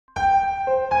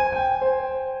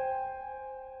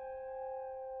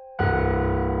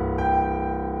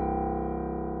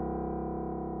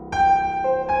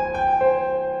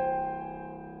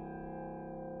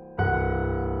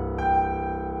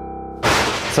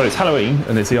So it's Halloween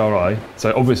and it's ERI,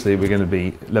 so obviously we're going to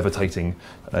be levitating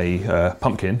a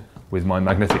pumpkin with my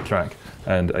magnetic track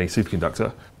and a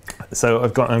superconductor. So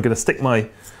I'm going to stick my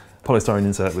polystyrene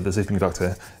insert with the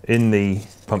superconductor in the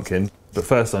pumpkin, but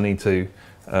first I need to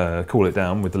cool it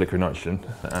down with the liquid nitrogen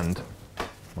and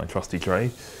my trusty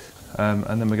tray, and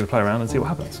then we're going to play around and see what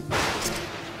happens.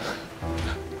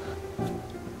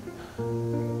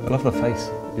 I love the face.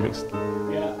 He looks,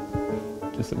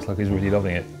 just looks like he's really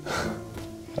loving it.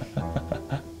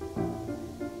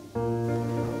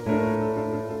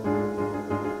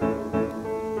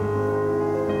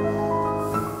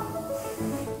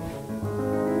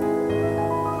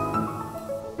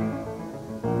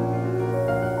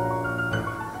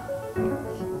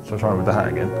 Shall I try with the hat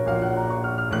again?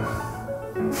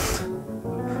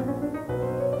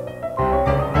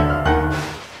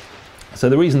 So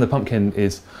the reason the pumpkin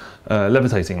is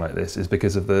levitating like this is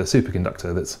because of the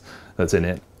superconductor that's in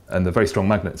it and the very strong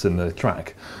magnets in the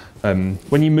track.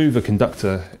 When you move a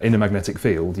conductor in a magnetic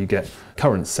field, you get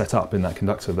currents set up in that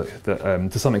conductor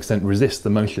that to some extent resist the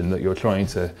motion that you're trying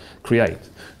to create.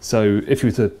 So if you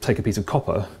were to take a piece of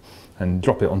copper and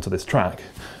drop it onto this track,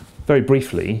 very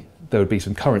briefly there would be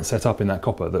some current set up in that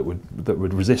copper that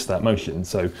would resist that motion,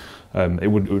 so it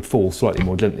would fall slightly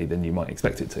more gently than you might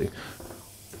expect it to.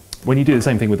 When you do the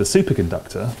same thing with a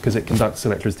superconductor, because it conducts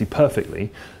electricity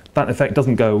perfectly, that effect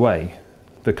doesn't go away.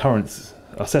 The currents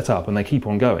are set up and they keep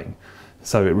on going,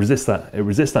 so it resists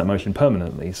that motion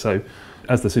permanently. So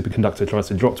as the superconductor tries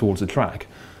to drop towards the track,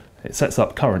 it sets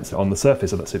up currents on the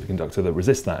surface of that superconductor that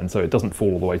resist that, and so it doesn't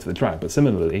fall all the way to the track. But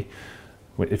similarly,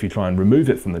 if you try and remove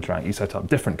it from the track, you set up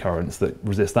different currents that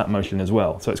resist that motion as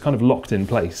well. So it's kind of locked in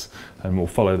place and will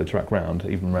follow the track round,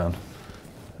 even round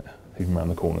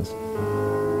the corners.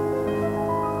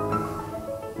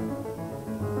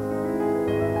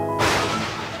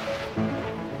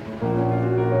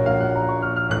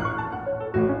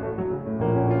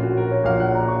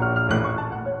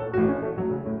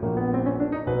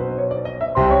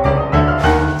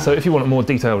 So if you want a more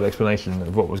detailed explanation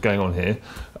of what was going on here,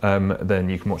 then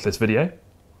you can watch this video.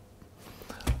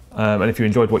 And if you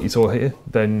enjoyed what you saw here,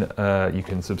 then you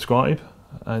can subscribe,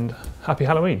 and happy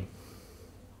Halloween.